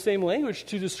some of the same language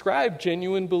to describe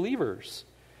genuine believers.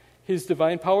 His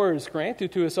divine power is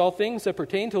granted to us all things that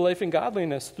pertain to life and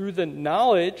godliness through the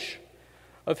knowledge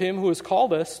of him who has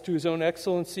called us to his own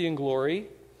excellency and glory,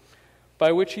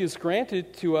 by which he has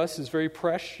granted to us his very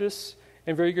precious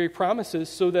and very great promises,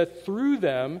 so that through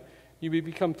them you may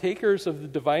become takers of the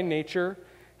divine nature,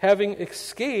 having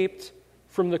escaped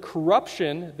from the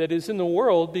corruption that is in the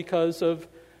world because of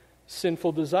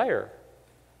sinful desire.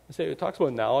 It talks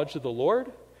about knowledge of the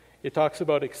Lord. It talks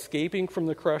about escaping from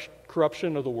the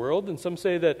corruption of the world. And some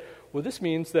say that, well, this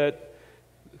means that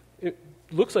it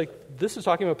looks like this is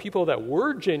talking about people that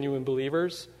were genuine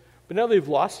believers, but now they've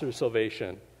lost their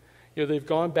salvation. They've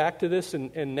gone back to this,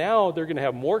 and now they're going to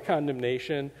have more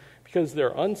condemnation because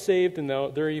they're unsaved, and now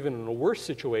they're even in a worse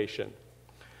situation.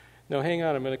 Now, hang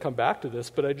on, I'm going to come back to this,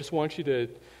 but I just want you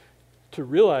to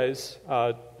realize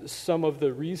some of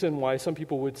the reason why some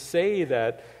people would say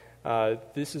that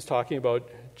this is talking about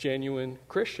genuine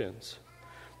Christians.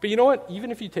 But you know what?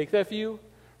 Even if you take that view,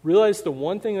 realize the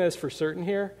one thing that is for certain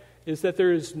here is that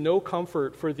there is no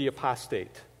comfort for the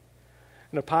apostate.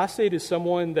 An apostate is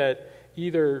someone that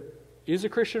either is a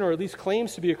Christian or at least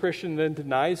claims to be a Christian and then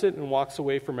denies it and walks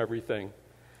away from everything.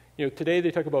 Today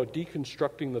they talk about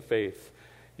deconstructing the faith.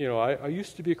 I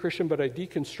used to be a Christian, but I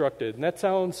deconstructed. And that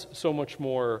sounds so much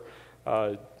more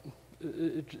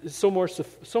so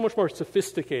much more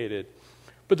sophisticated.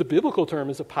 But the biblical term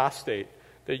is apostate,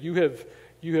 that you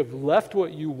have left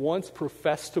what you once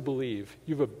professed to believe.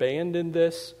 You've abandoned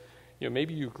this.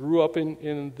 Maybe you grew up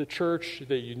in the church,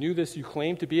 that you knew this, you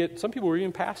claimed to be it. Some people were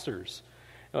even pastors.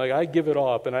 Like, I give it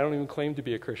all up, and I don't even claim to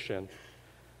be a Christian.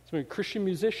 So Christian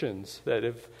musicians that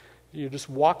have just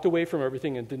walked away from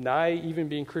everything and deny even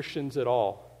being Christians at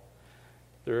all.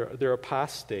 They're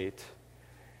apostate.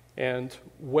 And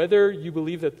whether you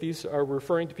believe that these are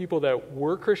referring to people that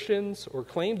were Christians or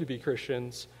claim to be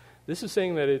Christians, this is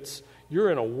saying that you're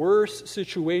in a worse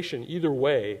situation either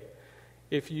way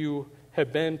if you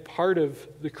have been part of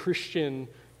the Christian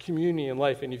community in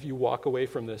life, and if you walk away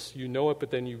from this, you know it,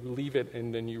 but then you leave it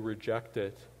and then you reject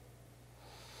it.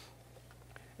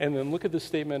 And then look at the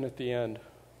statement at the end.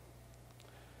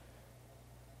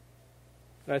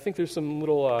 And I think there's some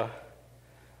little,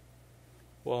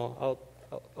 I'll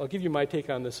give you my take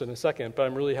on this in a second, but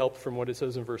I'm really helped from what it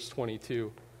says in verse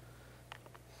 22.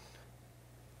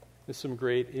 There's some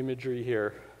great imagery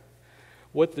here.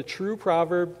 What the true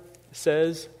proverb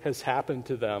says has happened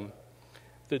to them.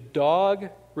 The dog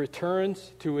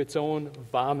returns to its own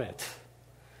vomit,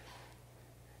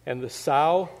 and the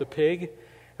sow, the pig,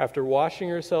 after washing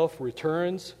herself,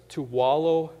 returns to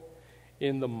wallow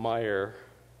in the mire.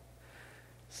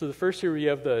 So the first here we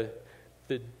have the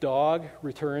dog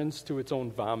returns to its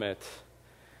own vomit.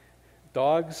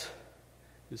 Dogs,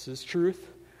 this is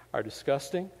truth, are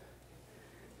disgusting,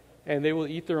 and they will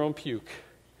eat their own puke.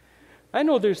 I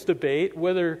know there's debate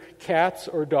whether cats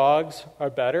or dogs are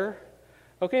better.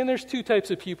 Okay, and there's two types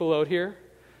of people out here.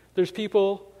 There's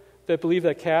people that believe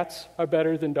that cats are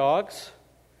better than dogs,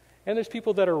 and there's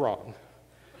people that are wrong.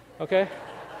 Okay?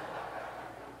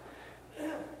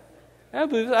 I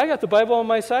got the Bible on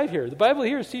my side here. The Bible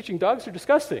here is teaching dogs are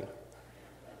disgusting.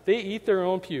 They eat their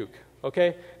own puke.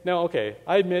 Okay? Now,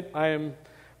 I admit I'm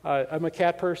a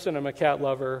cat person. I'm a cat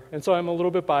lover, and so I'm a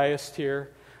little bit biased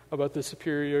here about the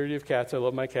superiority of cats. I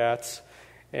love my cats,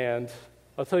 and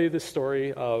I'll tell you this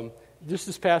story. Just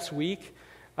this past week,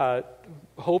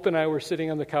 Hope and I were sitting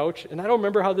on the couch, and I don't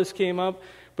remember how this came up,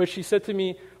 but she said to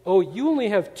me, "Oh, you only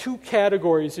have two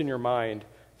categories in your mind,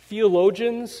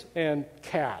 theologians and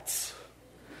cats."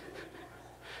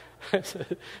 I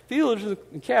said, theologians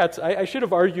and cats? I should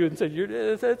have argued and said,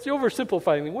 that's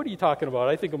oversimplifying. What are you talking about?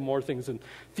 I think of more things than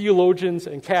theologians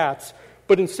and cats.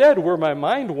 But instead, where my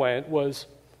mind went was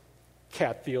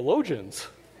cat theologians.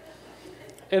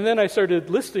 And then I started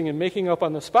listing and making up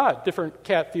on the spot different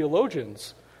cat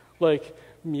theologians, like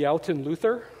Meowton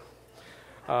Luther,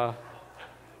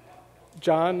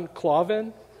 John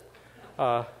Cloven,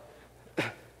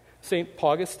 St.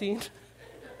 Augustine,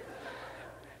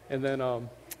 and then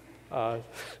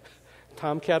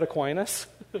Tomcat Aquinas.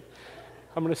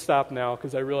 I'm going to stop now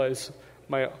because I realize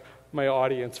my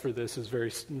audience for this is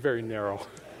very, very narrow.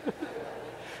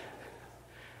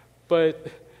 But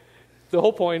the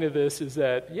whole point of this is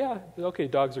that,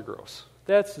 dogs are gross.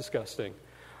 That's disgusting.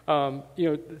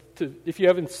 If you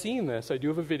haven't seen this, I do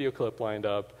have a video clip lined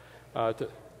up.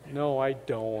 No, I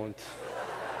don't.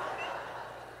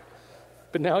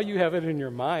 But now you have it in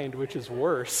your mind, which is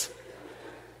worse.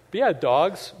 But yeah,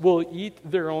 dogs will eat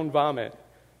their own vomit.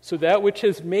 So that which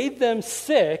has made them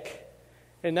sick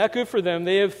and not good for them,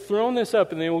 they have thrown this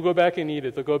up and they will go back and eat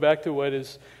it. They'll go back to what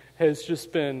has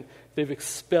just been, they've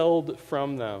expelled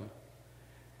from them.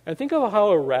 And think of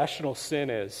how irrational sin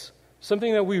is.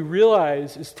 Something that we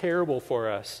realize is terrible for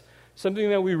us. Something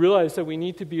that we realize that we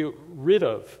need to be rid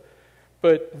of.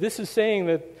 But this is saying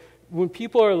that when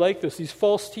people are like this, these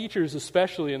false teachers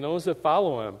especially, and those that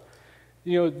follow them,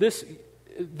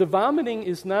 the vomiting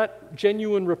is not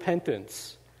genuine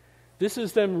repentance. This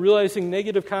is them realizing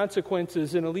negative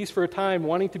consequences and, at least for a time,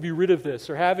 wanting to be rid of this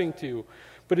or having to.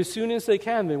 But as soon as they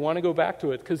can, they want to go back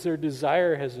to it because their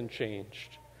desire hasn't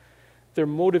changed. Their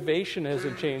motivation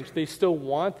hasn't changed. They still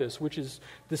want this, which is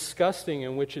disgusting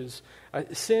and which is...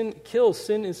 sin kills.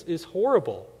 Sin is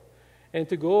horrible. And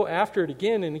to go after it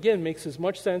again and again makes as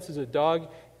much sense as a dog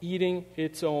eating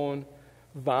its own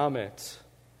vomit.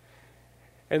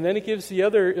 And then it gives the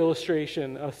other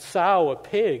illustration, a sow, a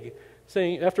pig,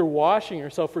 saying after washing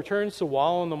herself, returns to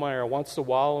wallow in the mire, wants to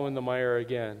wallow in the mire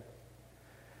again.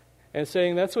 And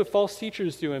saying that's what false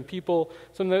teachers do, and people,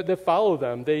 some that follow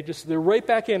them, they're right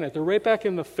back in it. They're right back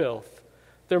in the filth.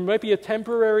 There might be a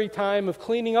temporary time of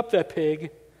cleaning up that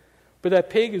pig, but that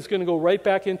pig is going to go right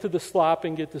back into the slop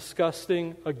and get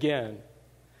disgusting again.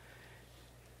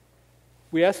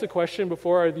 We asked the question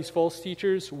before, are these false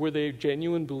teachers, were they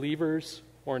genuine believers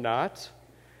or not?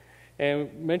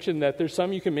 And mentioned that there's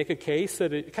some you can make a case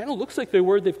that it kind of looks like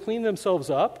they've cleaned themselves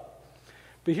up.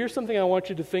 But here's something I want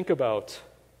you to think about.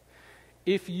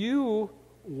 If you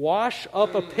wash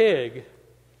up a pig,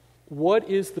 what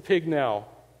is the pig now?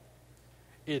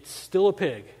 It's still a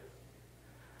pig.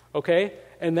 Okay?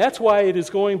 And that's why it is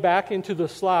going back into the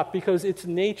slop, because its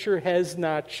nature has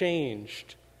not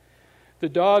changed. The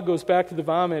dog goes back to the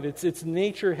vomit. Its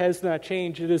nature has not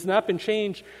changed. It has not been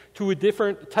changed to a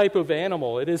different type of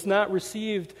animal. It has not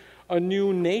received a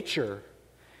new nature.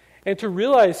 And to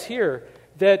realize here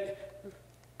that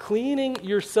cleaning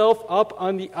yourself up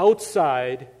on the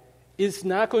outside is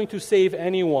not going to save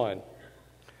anyone.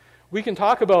 We can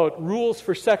talk about rules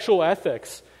for sexual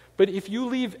ethics, but if you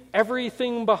leave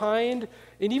everything behind,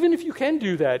 and even if you can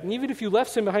do that, and even if you left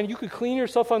sin behind, you could clean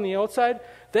yourself on the outside,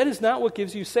 that is not what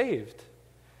gives you saved.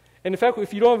 And in fact,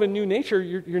 if you don't have a new nature,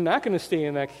 you're not going to stay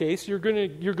in that case. You're going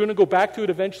to go back to it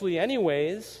eventually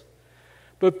anyways.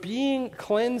 But being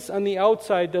cleansed on the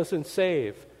outside doesn't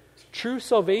save. True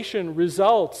salvation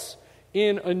results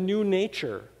in a new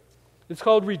nature. It's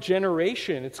called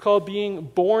regeneration. It's called being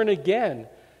born again.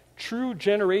 True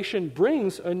generation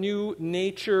brings a new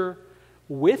nature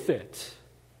with it.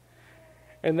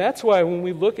 And that's why when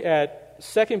we look at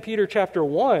 2 Peter chapter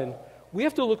 1, we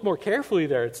have to look more carefully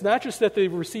there. It's not just that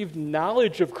they've received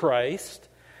knowledge of Christ,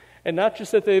 and not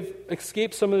just that they've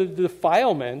escaped some of the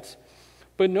defilement,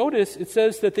 but notice it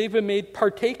says that they've been made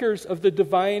partakers of the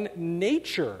divine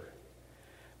nature.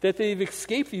 That they've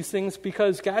escaped these things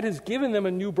because God has given them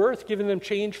a new birth, given them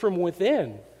change from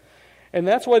within. And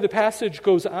that's why the passage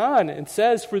goes on and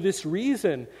says, for this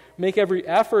reason, make every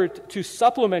effort to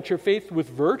supplement your faith with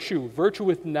virtue, virtue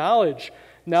with knowledge,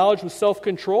 knowledge with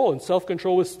self-control, and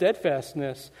self-control with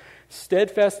steadfastness,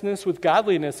 steadfastness with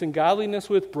godliness, and godliness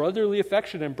with brotherly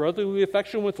affection, and brotherly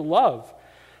affection with love.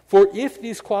 For if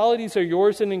these qualities are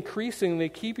yours and increasing, they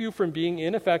keep you from being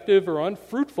ineffective or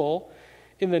unfruitful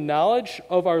in the knowledge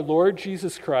of our Lord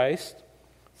Jesus Christ.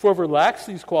 For whoever lacks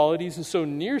these qualities is so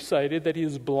nearsighted that he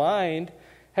is blind,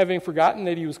 having forgotten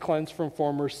that he was cleansed from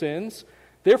former sins.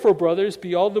 Therefore, brothers,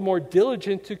 be all the more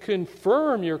diligent to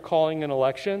confirm your calling and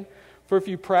election, for if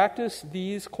you practice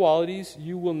these qualities,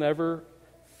 you will never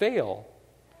fail.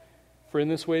 For in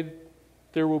this way,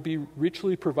 there will be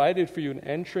richly provided for you an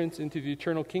entrance into the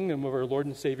eternal kingdom of our Lord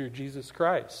and Savior, Jesus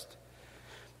Christ.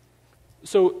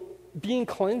 So, being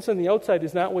cleansed on the outside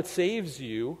is not what saves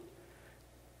you.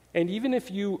 And even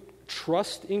if you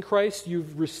trust in Christ,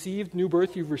 you've received new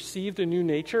birth, you've received a new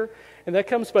nature, and that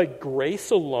comes by grace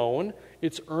alone.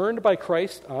 It's earned by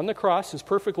Christ on the cross, his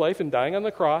perfect life and dying on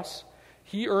the cross.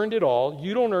 He earned it all.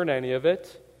 You don't earn any of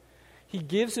it. He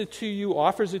gives it to you,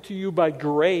 offers it to you by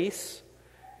grace.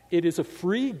 It is a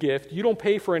free gift. You don't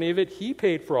pay for any of it. He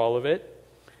paid for all of it.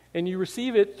 And you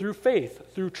receive it through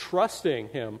faith, through trusting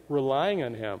him, relying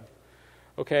on him.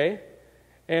 Okay?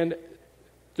 And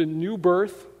the new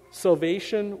birth,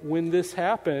 salvation, when this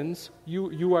happens,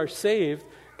 you are saved.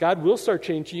 God will start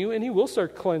changing you, and he will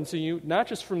start cleansing you, not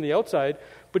just from the outside,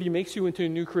 but he makes you into a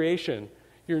new creation.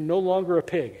 You're no longer a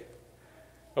pig.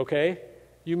 Okay?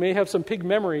 You may have some pig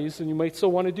memories, and you might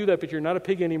still want to do that, but you're not a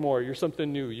pig anymore. You're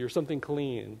something new. You're something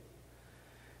clean.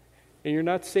 And you're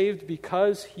not saved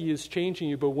because he is changing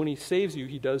you, but when he saves you,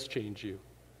 he does change you.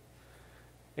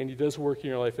 And he does work in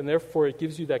your life. And therefore, it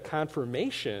gives you that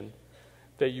confirmation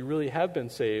that you really have been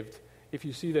saved if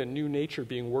you see that new nature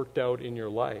being worked out in your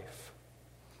life.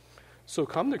 So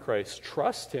come to Christ.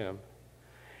 Trust him.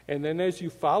 And then as you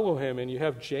follow him and you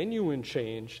have genuine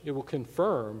change, it will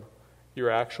confirm your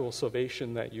actual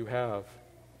salvation that you have.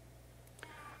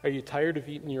 Are you tired of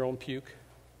eating your own puke?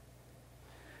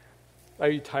 Are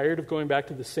you tired of going back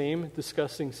to the same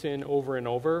disgusting sin over and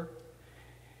over?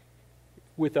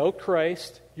 Without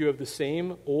Christ, you have the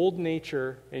same old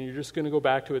nature, and you're just going to go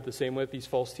back to it the same way that these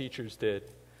false teachers did.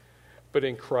 But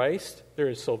in Christ, there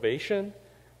is salvation,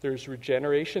 there's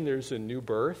regeneration, there's a new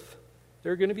birth.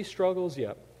 There are going to be struggles,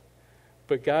 yet.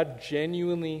 But God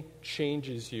genuinely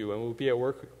changes you and will be at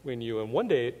work in you. And one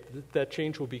day, that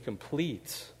change will be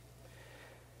complete.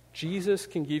 Jesus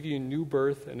can give you a new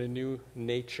birth and a new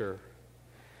nature.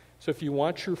 So if you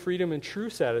want true freedom and true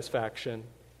satisfaction,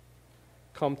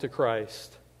 come to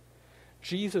Christ.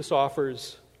 Jesus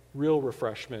offers real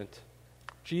refreshment.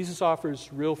 Jesus offers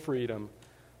real freedom.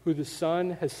 Who the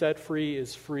Son has set free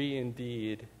is free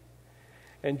indeed.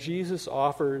 And Jesus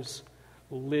offers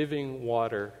living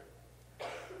water.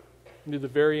 Near the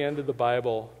very end of the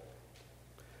Bible,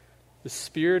 the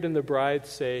Spirit and the bride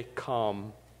say,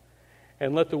 "Come."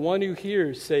 And let the one who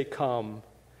hears say, "Come."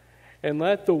 And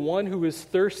let the one who is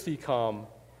thirsty come.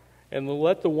 And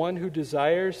let the one who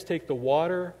desires take the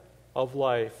water of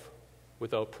life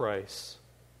without price.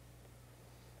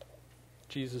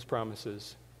 Jesus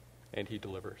promises, and he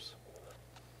delivers.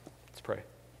 Let's pray.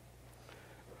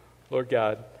 Lord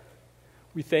God,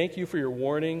 we thank you for your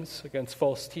warnings against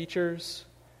false teachers,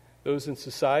 those in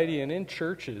society and in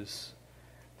churches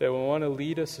that will want to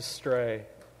lead us astray,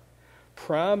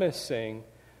 promising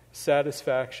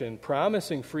satisfaction,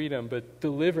 promising freedom, but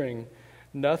delivering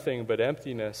nothing but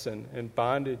emptiness and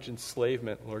bondage,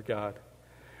 enslavement, Lord God.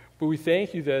 But we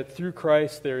thank you that through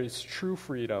Christ there is true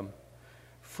freedom.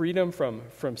 Freedom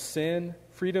from sin,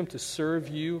 freedom to serve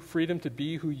you, freedom to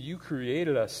be who you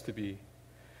created us to be.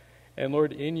 And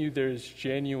Lord, in you there is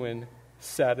genuine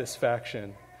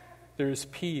satisfaction. There is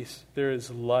peace, there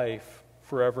is life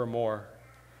forevermore.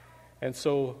 And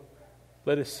so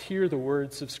let us hear the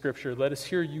words of Scripture. Let us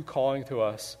hear you calling to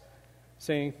us,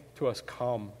 saying to us,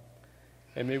 "Come."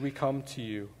 And may we come to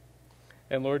you.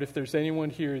 And Lord, if there's anyone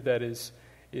here that is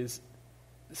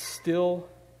still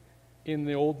in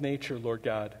the old nature, Lord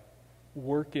God,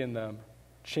 work in them,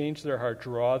 change their heart,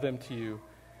 draw them to you,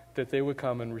 that they would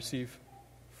come and receive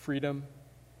freedom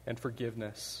and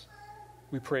forgiveness.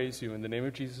 We praise you. In the name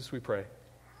of Jesus we pray.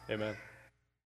 Amen.